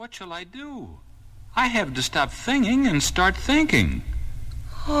What shall I do? I have to stop thinking and start thinking.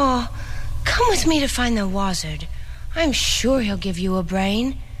 Oh, come with me to find the wizard. I'm sure he'll give you a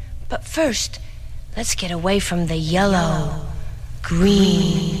brain. But first, let's get away from the yellow,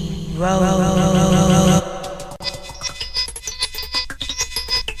 green road.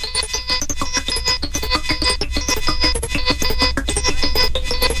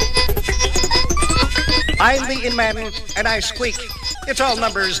 I'm the in-man, and I squeak. It's all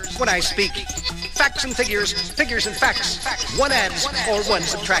numbers when I speak. Facts and figures, figures and facts. One adds or one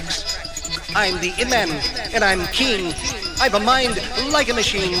subtracts. I'm the in-man, and I'm keen. I've a mind like a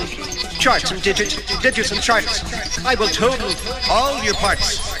machine. Charts and digits, digits and charts. I will total all your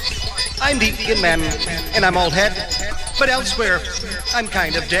parts. I'm the in-man, and I'm all head. But elsewhere, I'm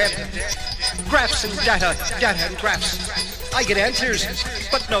kind of dead. Graphs and data, data and graphs. I get answers,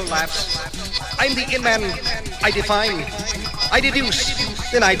 but no laughs. I'm the in-man, I define. I deduce,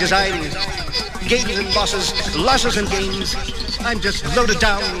 then I design. Gains and losses, losses and gains. I'm just loaded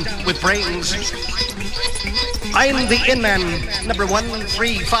down with brains. I'm the in-man, number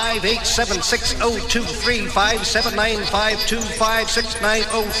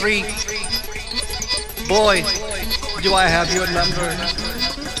 1-3587602357952569003. Boy, do I have your number.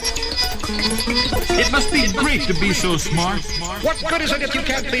 It must be great to be so smart. What good is it if you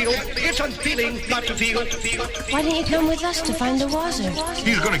can't feel? It's unfeeling not to feel. Why don't you come with us to find the wizard?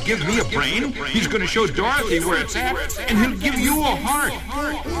 He's going to give me a brain, he's going to show Dorothy where it's at, and he'll give you a heart.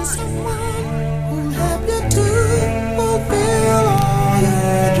 Someone who'll help you to fulfill all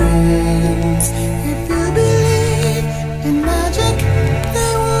your dreams. If you believe in magic,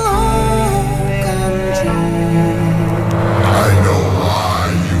 they will all come true. I know why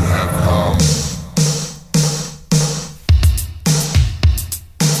you have come.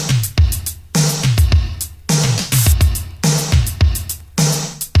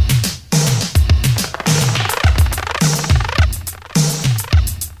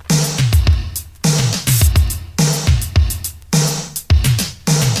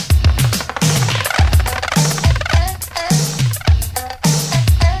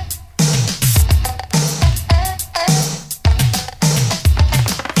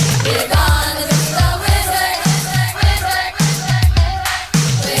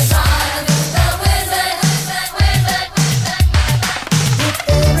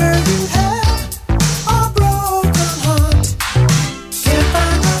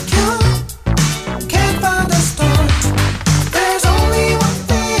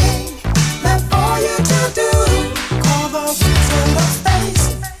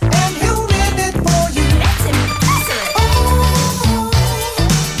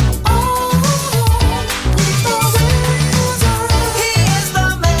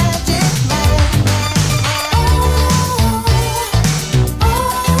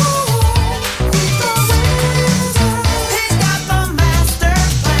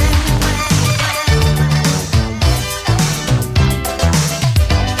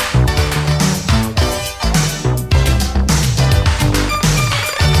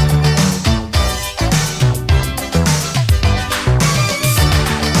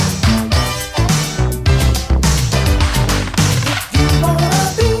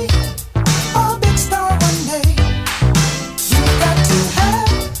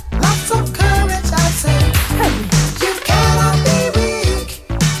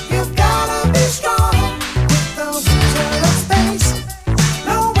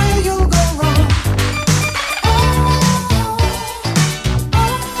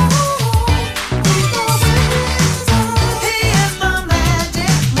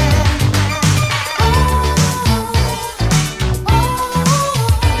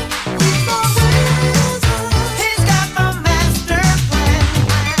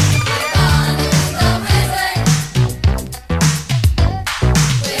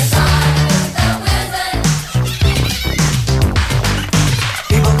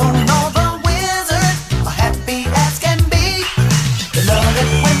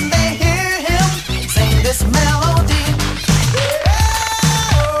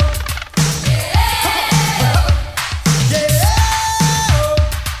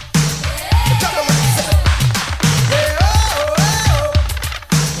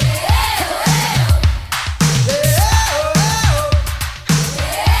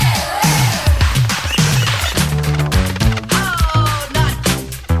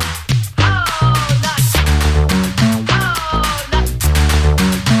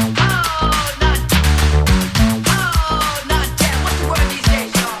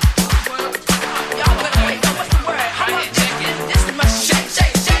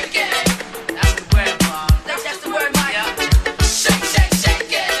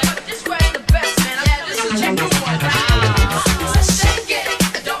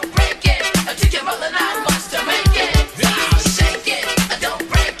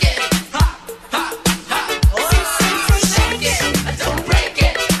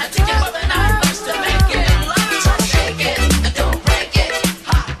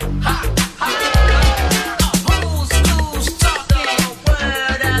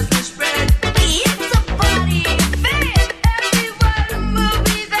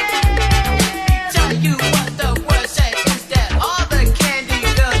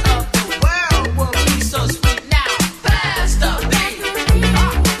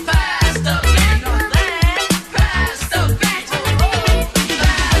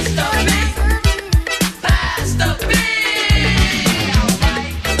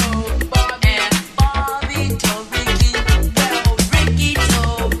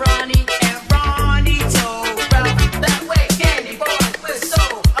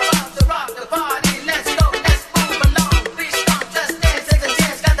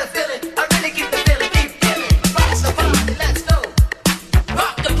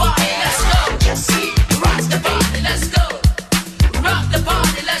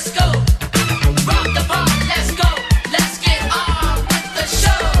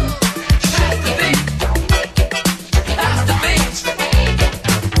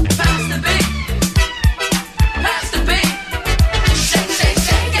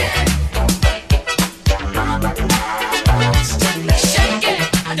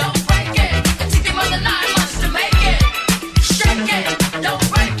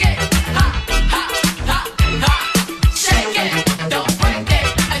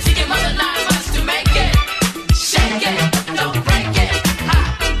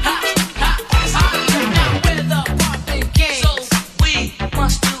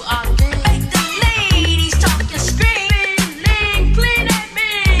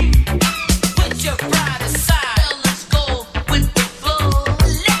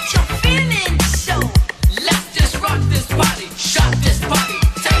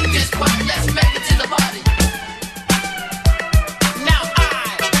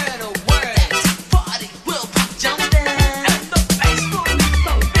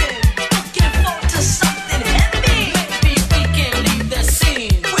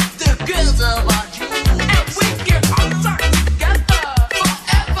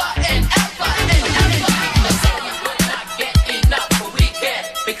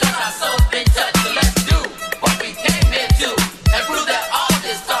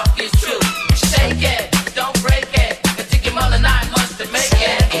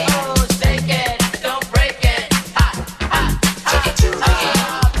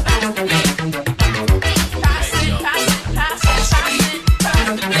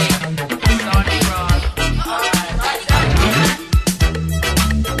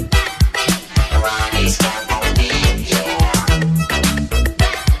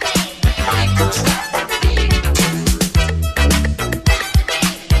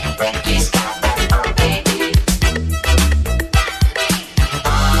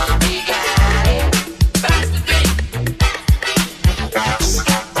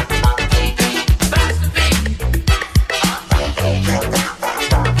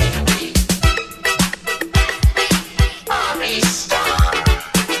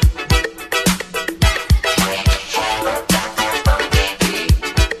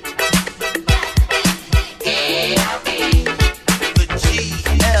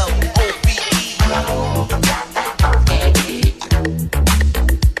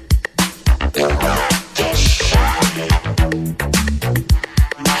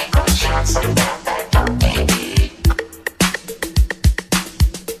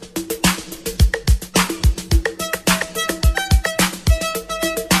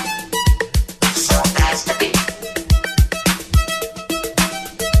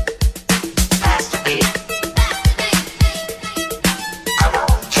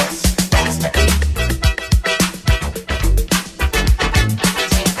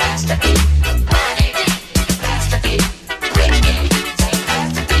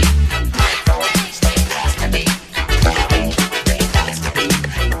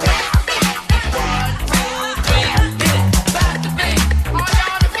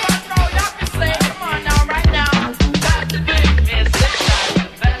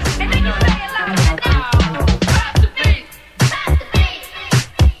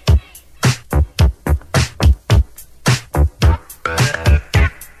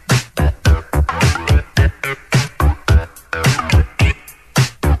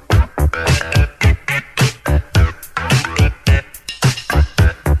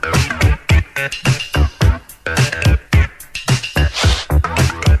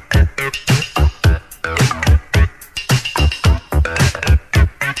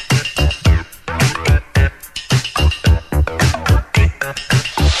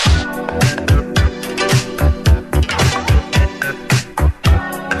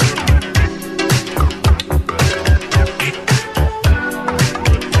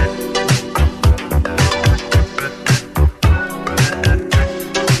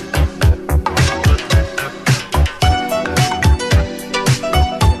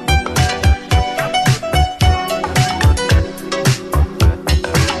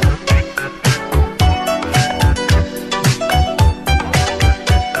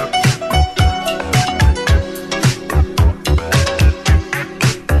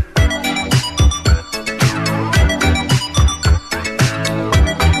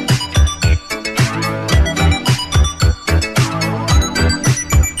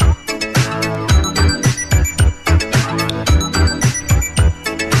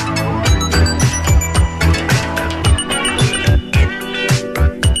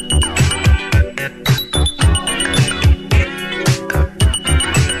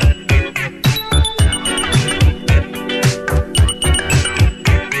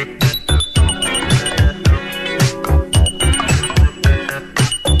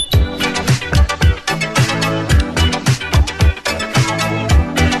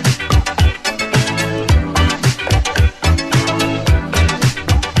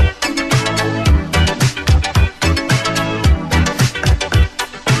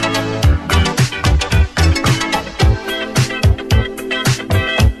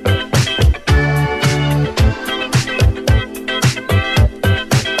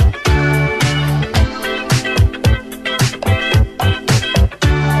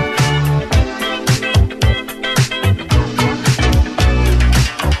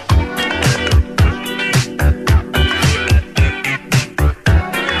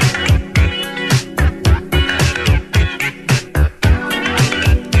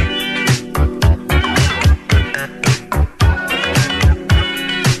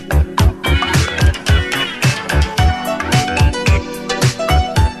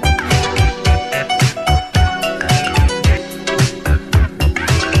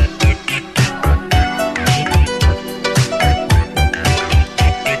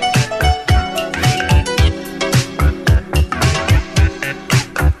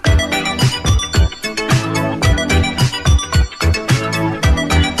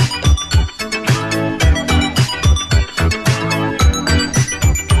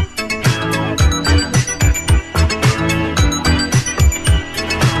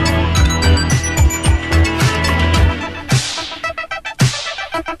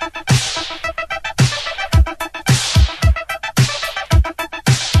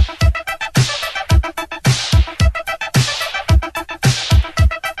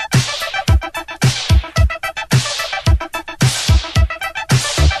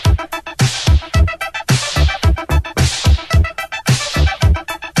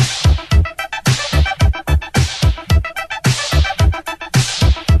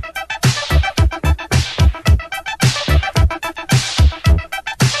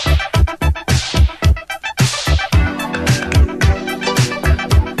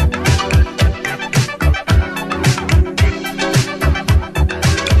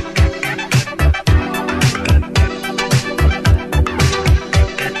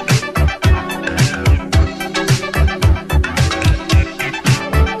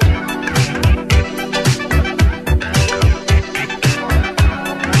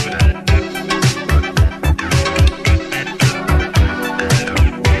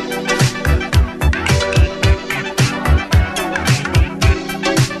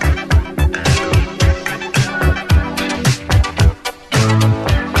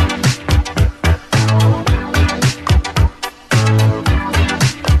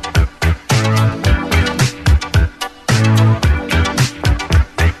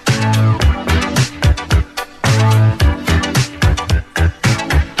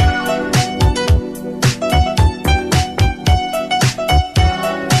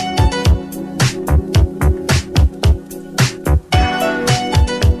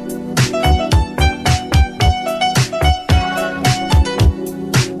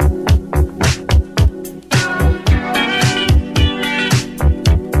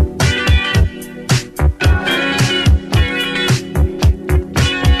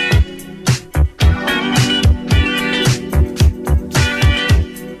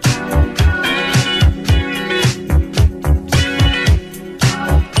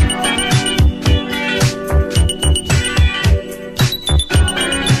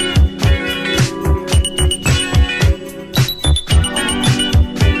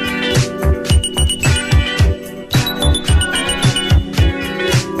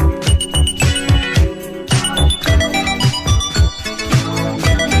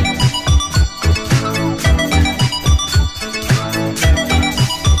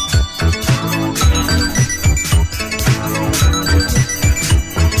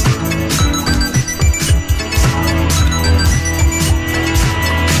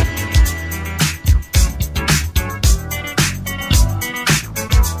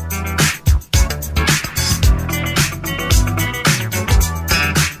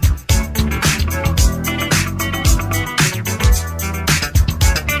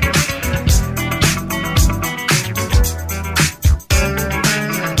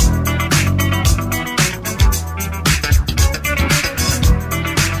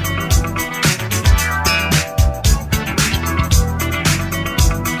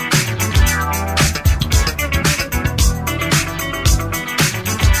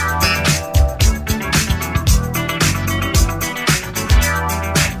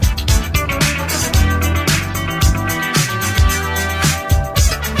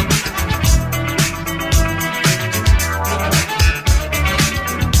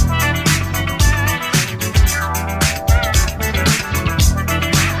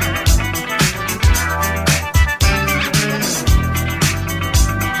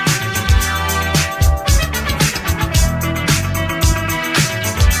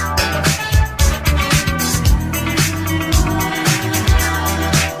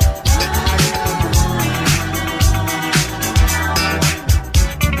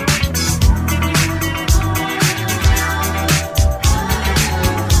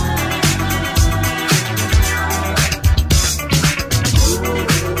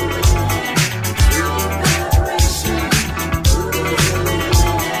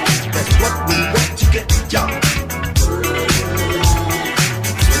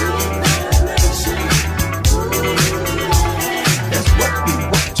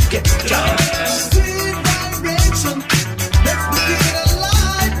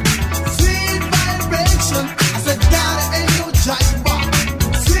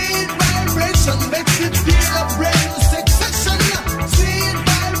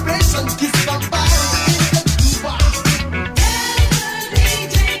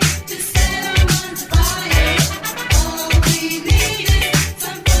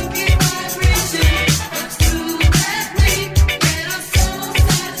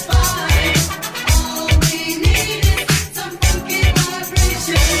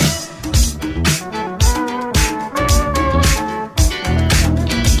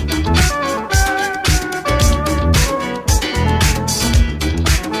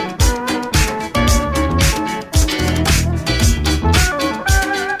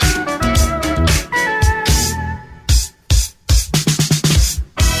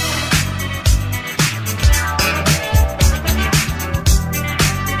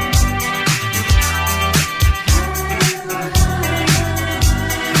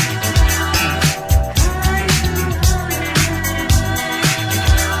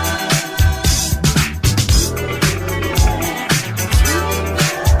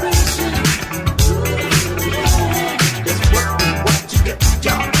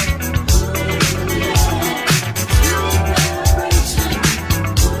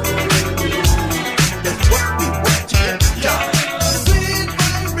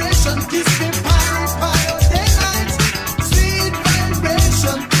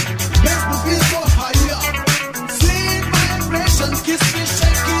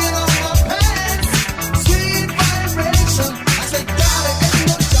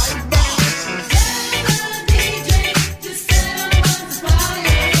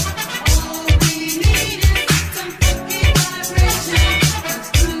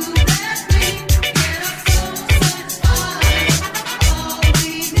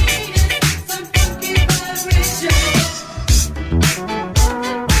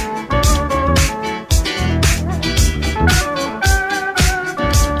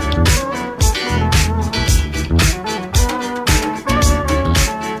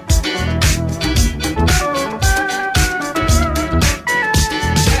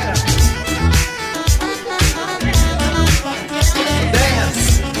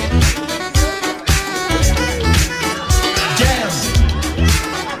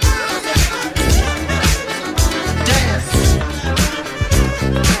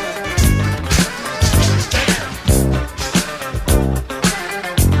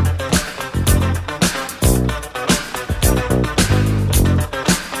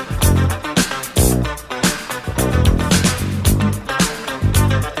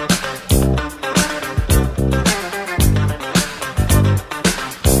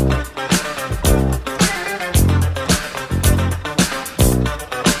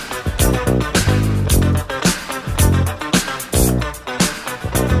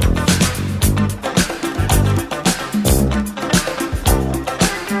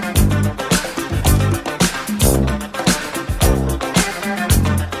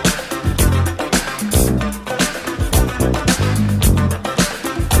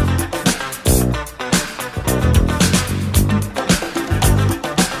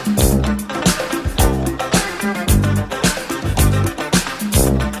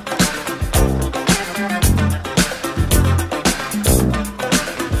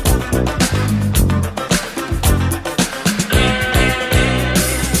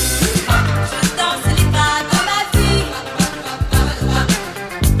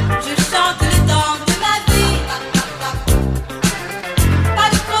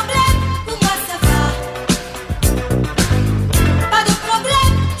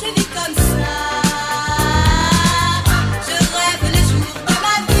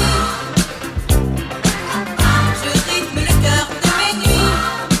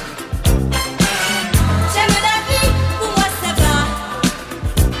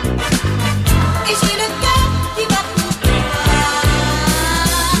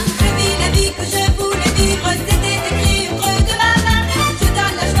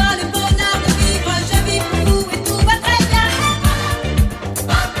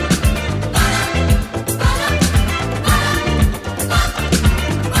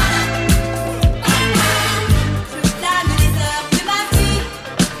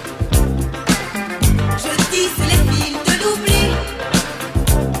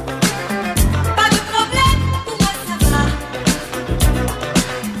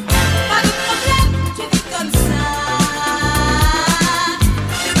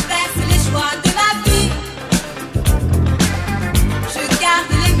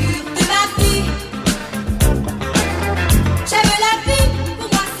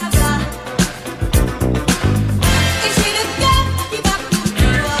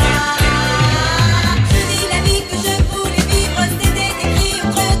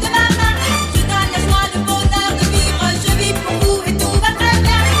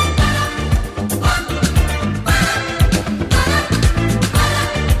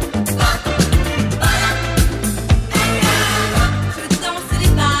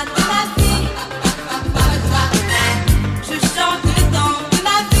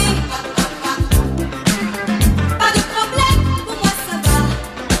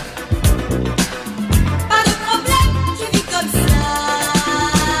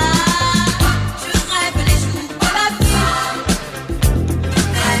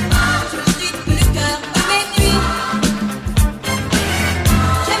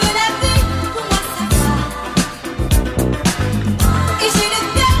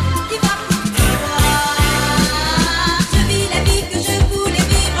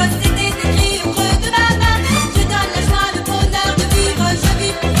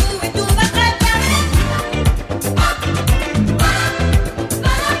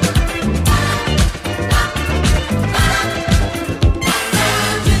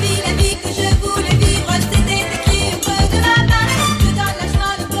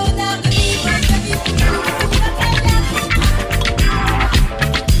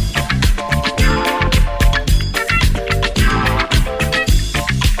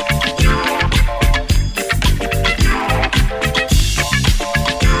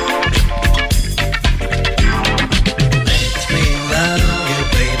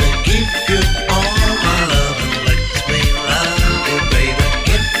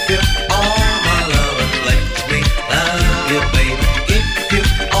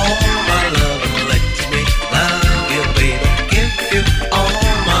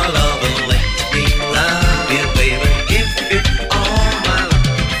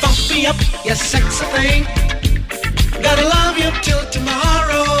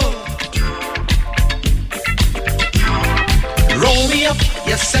 up,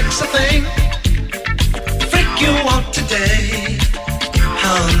 you sexy thing. Freak you out today.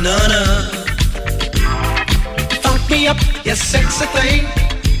 Oh, no, no. Funk me up, you sexy thing.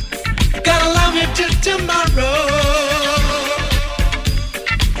 Gotta love you till tomorrow.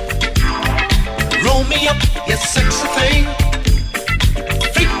 Roll me up, you sexy thing.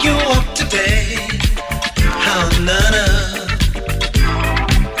 Freak you up today. Oh, no, no.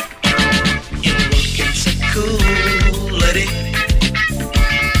 You're looking so cool, lady.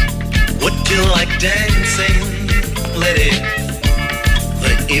 Would you like dancing, lady?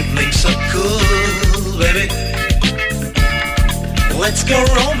 The evening's so cool, baby. Let's go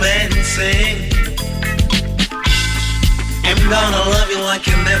romancing. I'm gonna love you like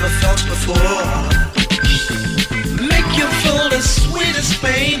you never felt before. Make you feel the sweetest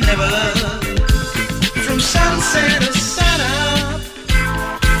pain ever. From sunset to sunup.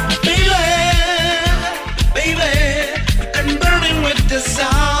 Baby, baby, I'm burning with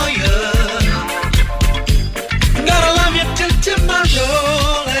desire. Gotta love you till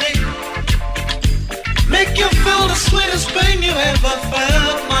tomorrow, lady. Make you feel the sweetest pain you ever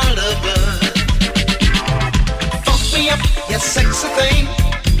felt, my lover. Funk me up, you sexy thing.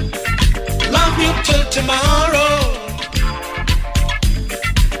 Love you till tomorrow.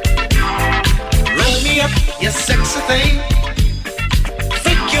 Roll me up, you sexy thing.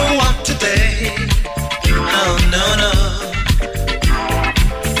 Freak you out today. Oh, no, no.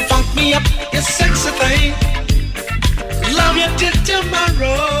 Funk me up, you sexy thing. Love you till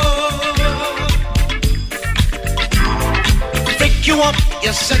tomorrow. Freak you up,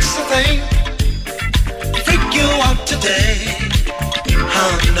 you sexy thing. Freak you out today.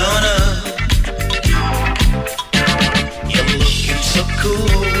 Oh, no, no. You're looking so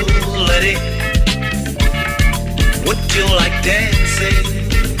cool, lady. Would you like dancing,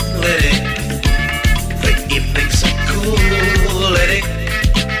 lady? The evening's so cool, lady.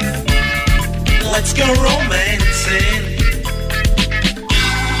 Let's go romancing.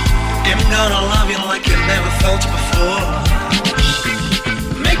 I'm gonna love you like you never felt before.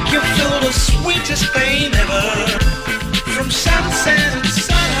 Make you feel the sweetest pain ever. From sunset to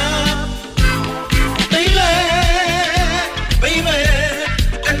sunup. Baby, baby,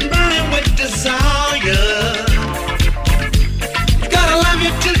 I'm burning with desire. Gotta love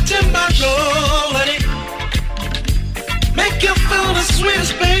you till tomorrow, lady. Make you feel the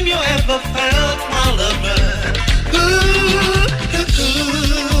sweetest pain you ever felt, my lover. Ooh, ooh, ooh,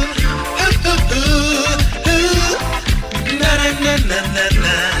 ooh, ooh, ooh. Na na na na na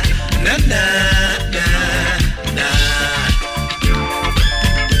na na na na.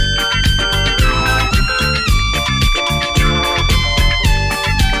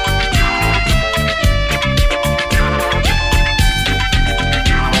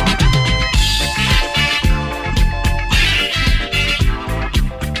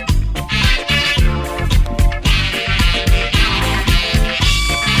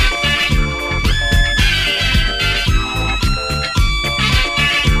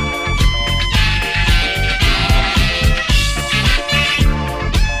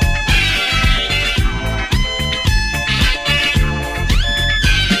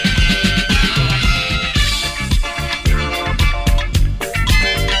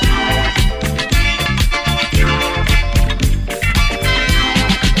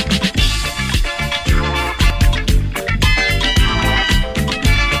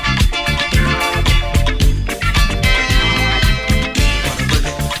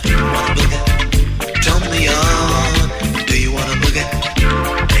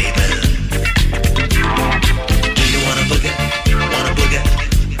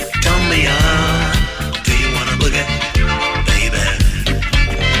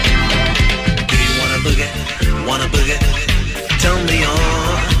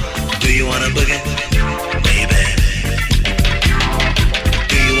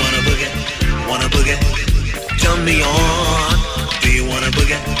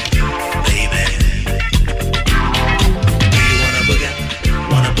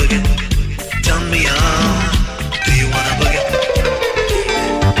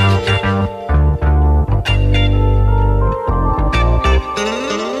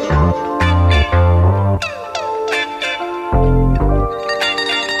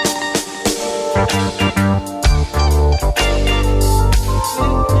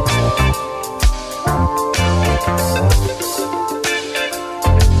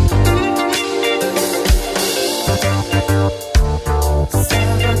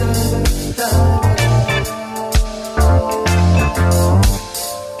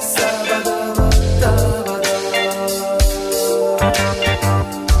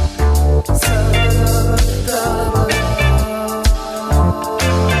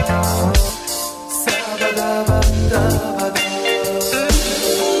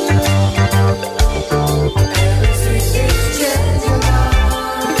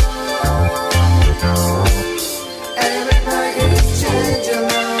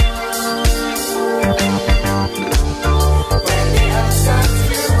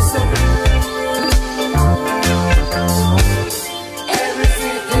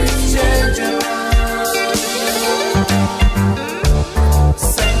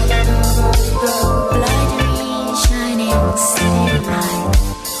 Shining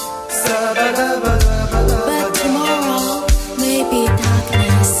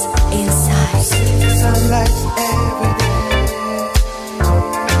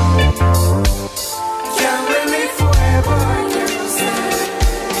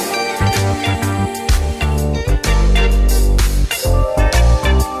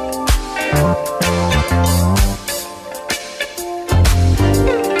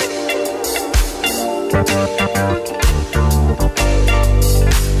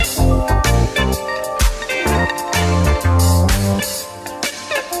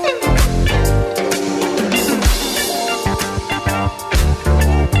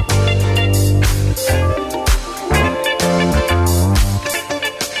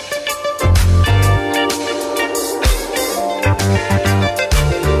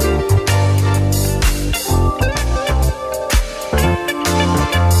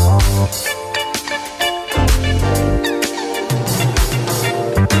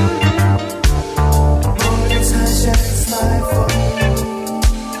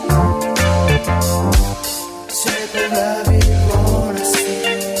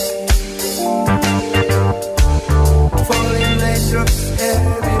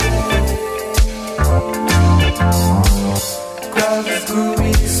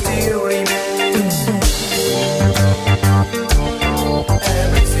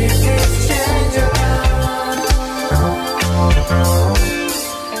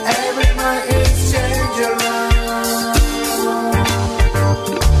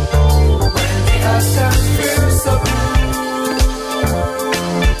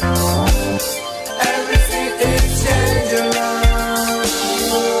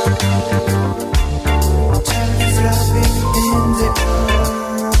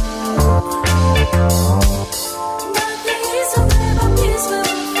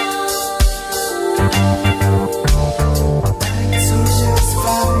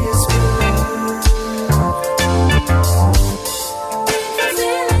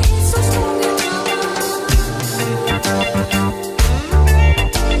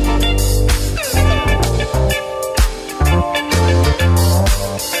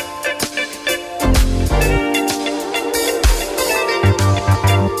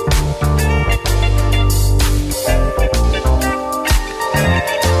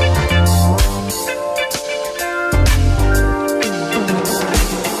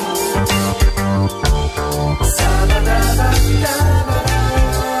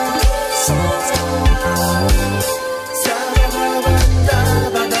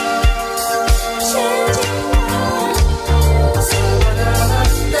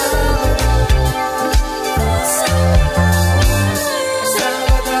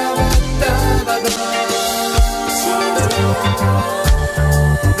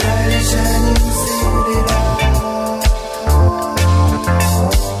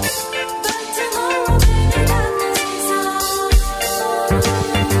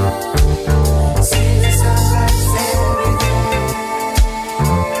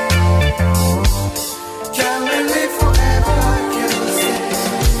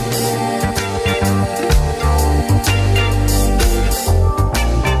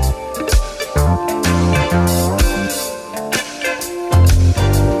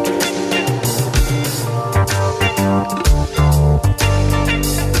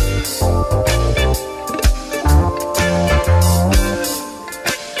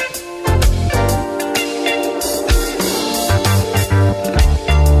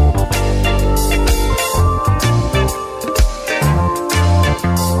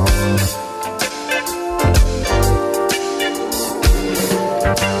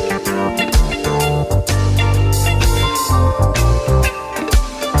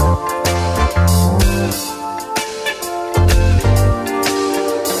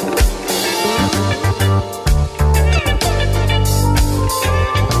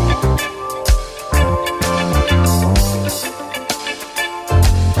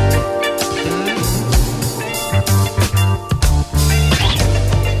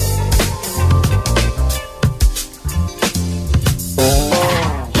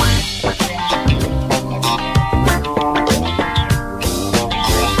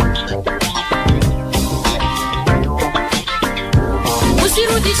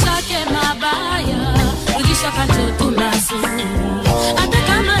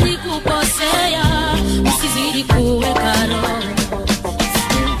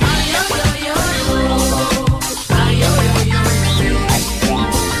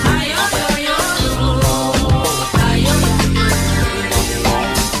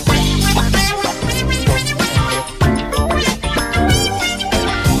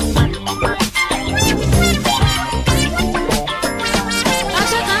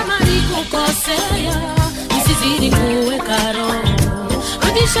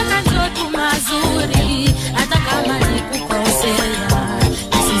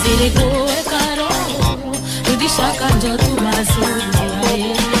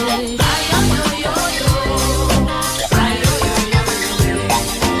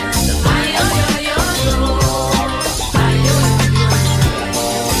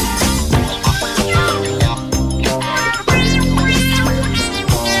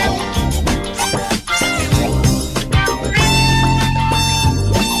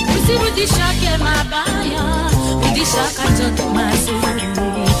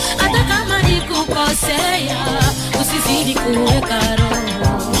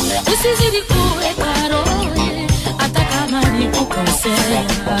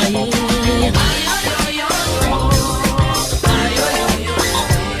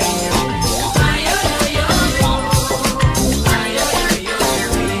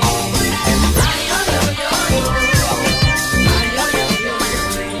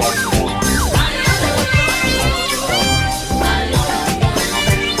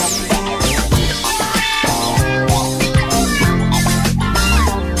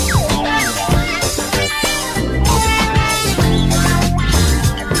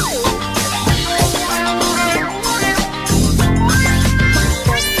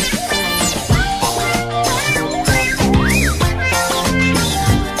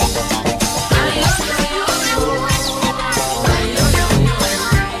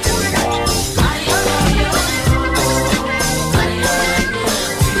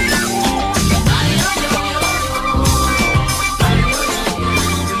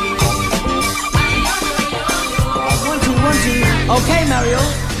Okay, Mario.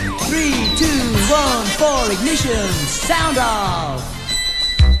 3, 2, 1, 4, ignition, sound off.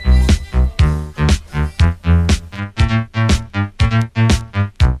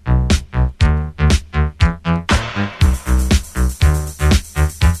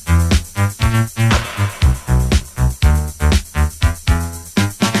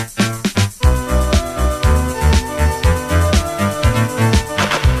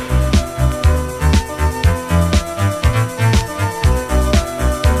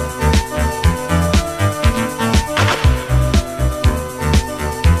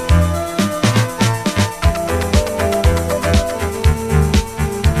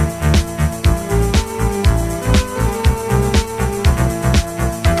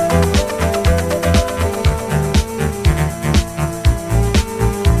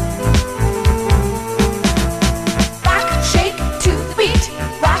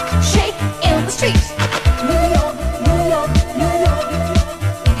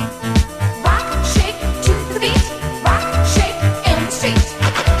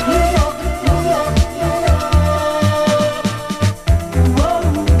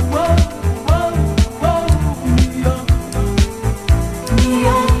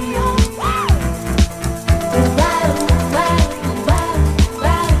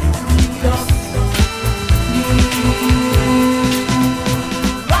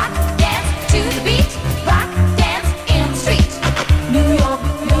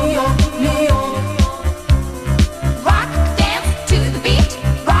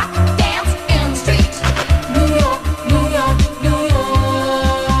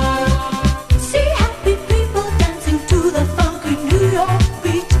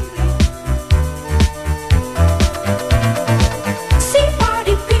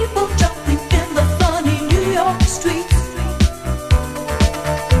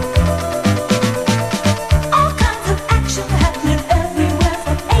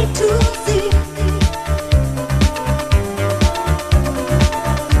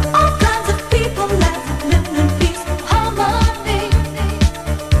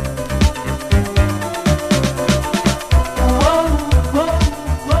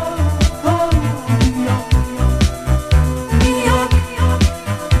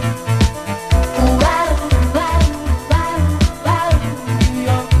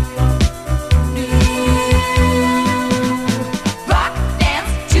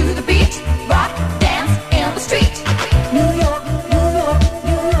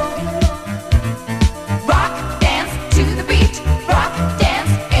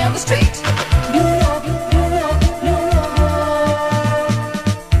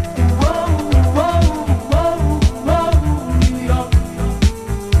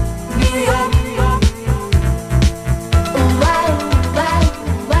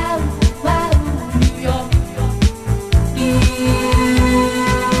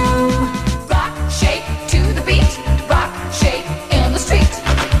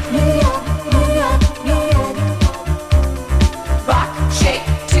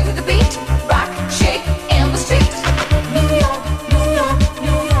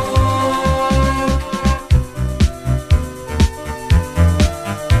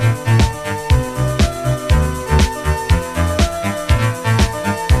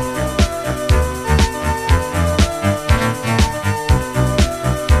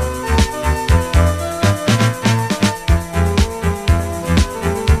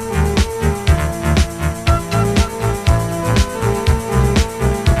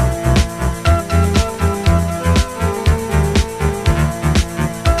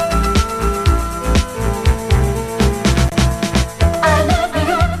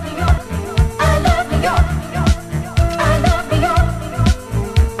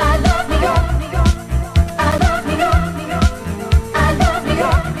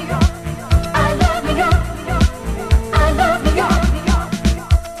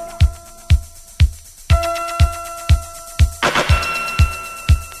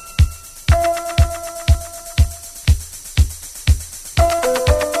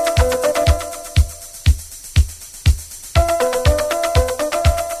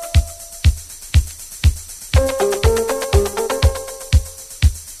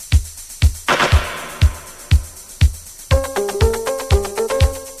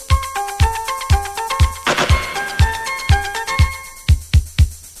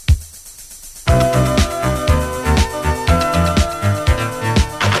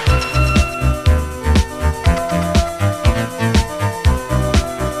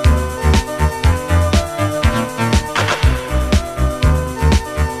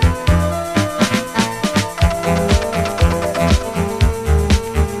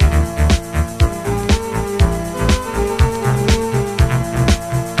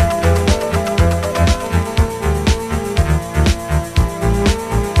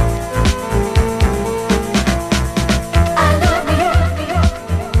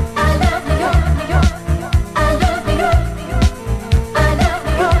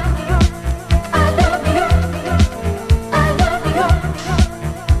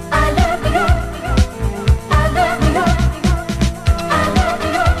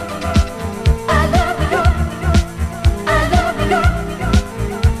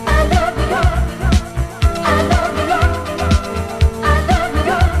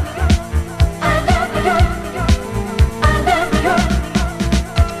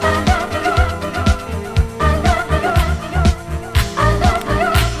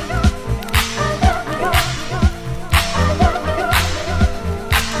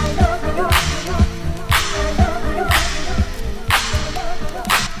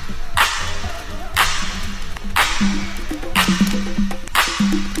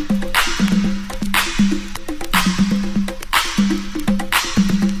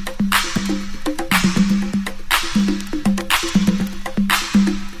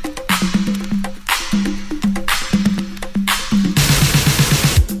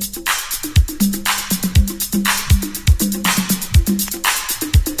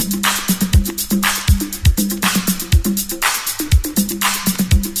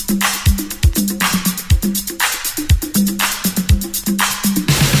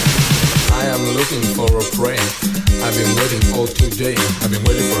 I've been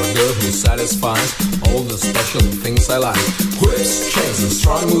waiting for a girl who satisfies all the special things I like. Whips, chains, and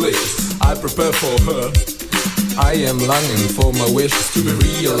strong wishes I prepare for her. I am longing for my wishes to be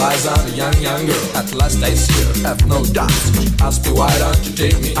realized. I'm a young girl. At last I see her, have no doubts. She asked me, why don't you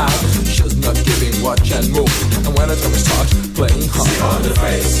take me out? She's not giving watch and move. And when I start playing hard, see on your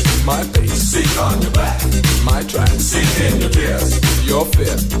face, my face, see on your back, my tracks, see in your tears, your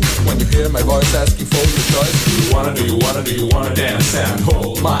fear. When you hear my voice asking for your choice, do you wanna dance and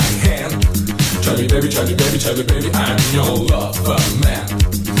hold my hand? Tell me baby, I'm your lover man.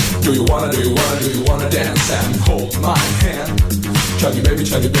 Do you wanna dance and hold my hand? Tell me baby,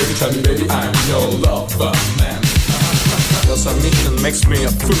 I'm your lover man. Your submission makes me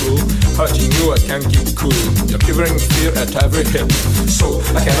a fool. Hurting you, I can't keep cool. You're quivering fear at every hit, so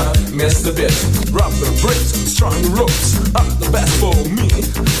I cannot miss the bit. Rubber bricks and strong ropes are the best for me.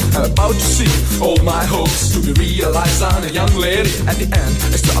 I'm about to see all my hopes to be realized. I'm a young lady. At the end,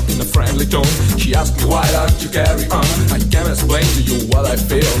 I stopped in a friendly tone. She asked me, why don't you carry on? I can't explain to you what I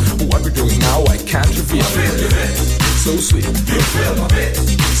feel. What we're doing now, I can't reveal. I feel your hit. So sweet. You feel my bit.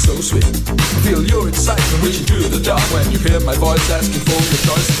 So sweet. Feel your excitement reaching to the top when you hear my voice asking for your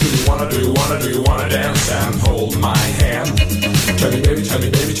choice. Do you wanna dance and hold my hand? Tell me baby,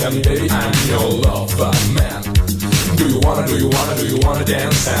 I'm your lover man. Do you wanna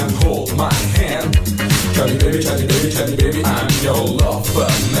dance and hold my hand? Tell me baby, I'm your lover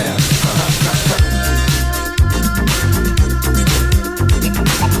man.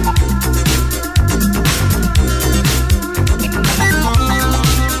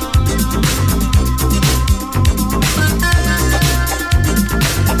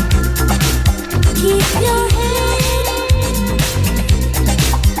 Keep your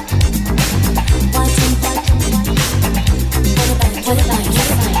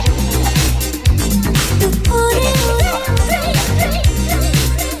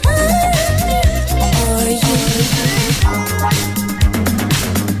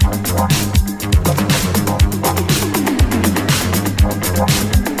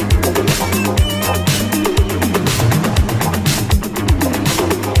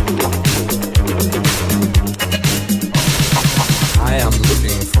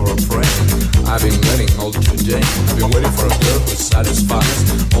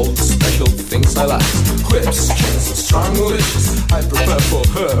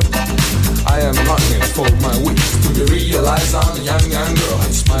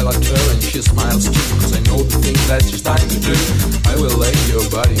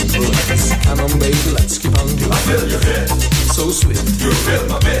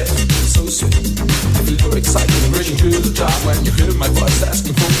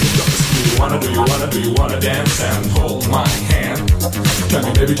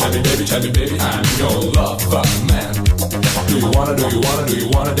Tell me baby, I'm your lover man. Do you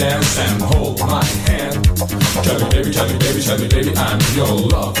wanna dance and hold my hand? Tell me baby, I'm your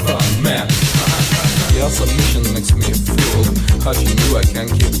lover man. Your submission makes me a fool. Hushing you, I can't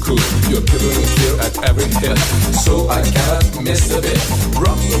keep cool. You're quivering fear at every hit, so I cannot miss a bit.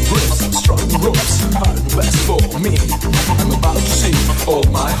 Rubber bricks and strong ropes are the best for me. I'm about to see all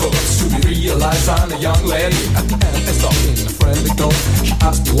my hopes to be realized. I'm a young lady. At the end, I stopped in a friendly tone. She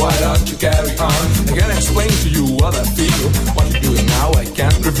asked me, why don't you carry on? I can't explain to you what I feel. What you're doing now, I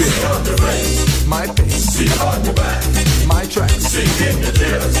can't reveal. See on the race, my pace. See on your back, my tracks. Sing in your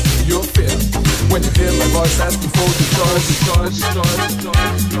tears, your fear. When you hear my voice asking for the choice.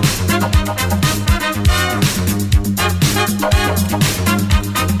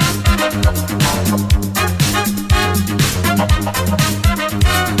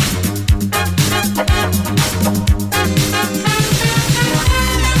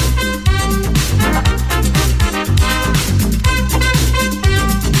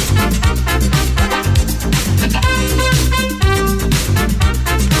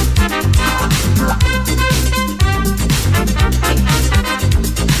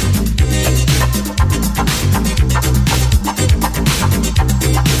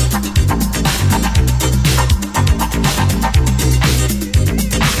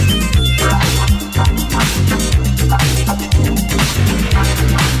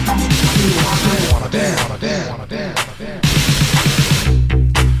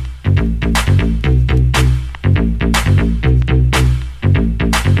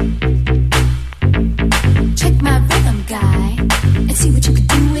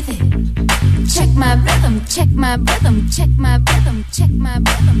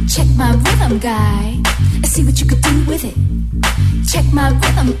 Guy, I see what you could do with it. Check my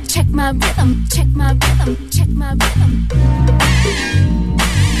rhythm, check my rhythm, check my rhythm, check my rhythm.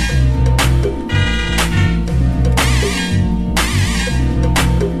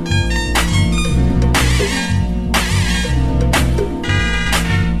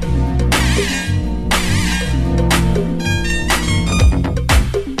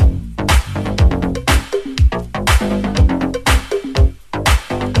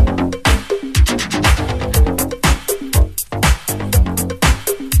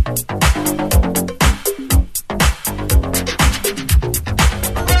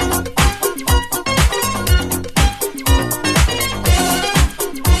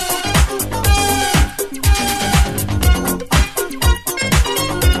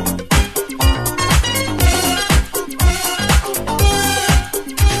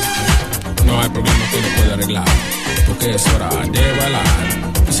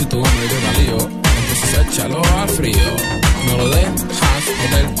 si tu hombre llega lío, entonces échalo al frío. No lo dejas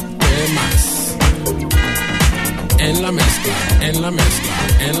joderte más. En la mezcla, en la mezcla,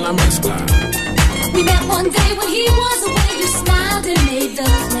 en la mezcla. We met one day when he was away. You smiled and made the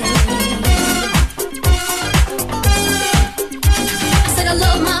play. I said I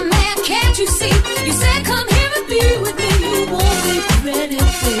love my man, can't you see? You said come here and be with me. You won't regret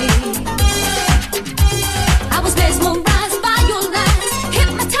anything. I was mesmerized by your lies,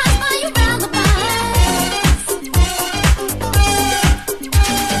 hypnotized by your roundabouts.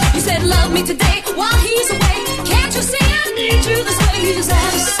 You said love me today while he's away. Can't you see I need you this way? He's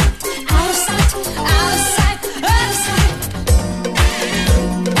out of sight, out of sight, out of sight, out of sight.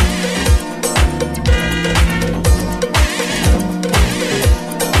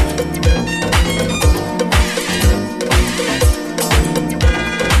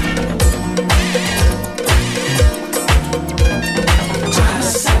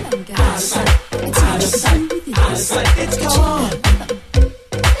 It's gone.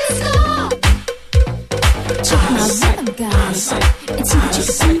 It's gone. Check my rhythm, guys, and see what you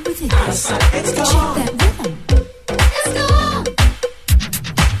can do with it. It's gone. Check that rhythm. It's gone.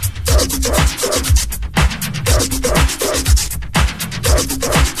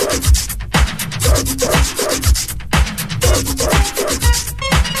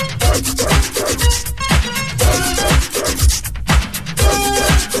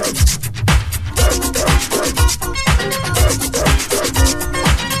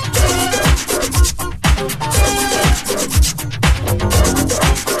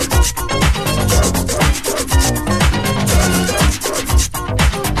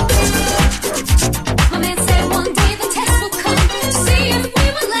 My man said one day the test would come to see if we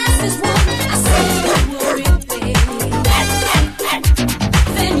would last as one. I said, don't worry, babe.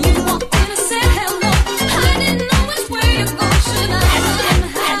 Then you walked in and said hello. I didn't know which way to go. Should I run and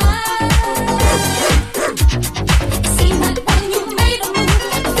hide? It seemed like when you made a move,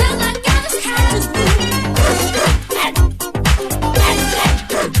 I felt like I just had to move.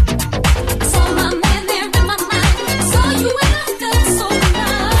 I saw my man there in my mind. I saw you and I felt so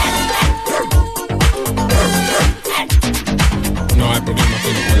nice. No hay problema que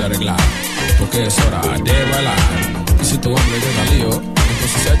no pueda arreglar, porque es hora de bailar. Y si tu hombre llega lío,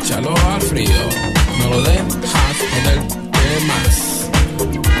 entonces échalo al frío. No lo dejas joderte más.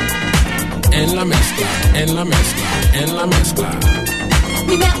 En la mezcla, en la mezcla, en la mezcla.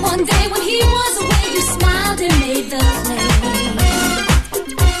 We met one day when he was away. You smiled and made the play.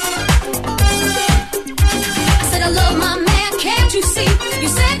 I said I love my man, can't you see? You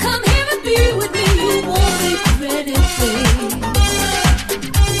said come here and be with me. You won't regret anything.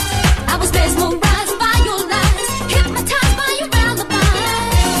 I was mesmerized by your lies, hypnotized by your roundabouts.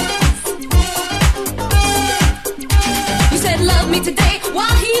 You said love me today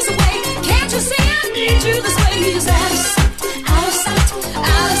while he's away. Can't you see I need you this way? He's out of sight.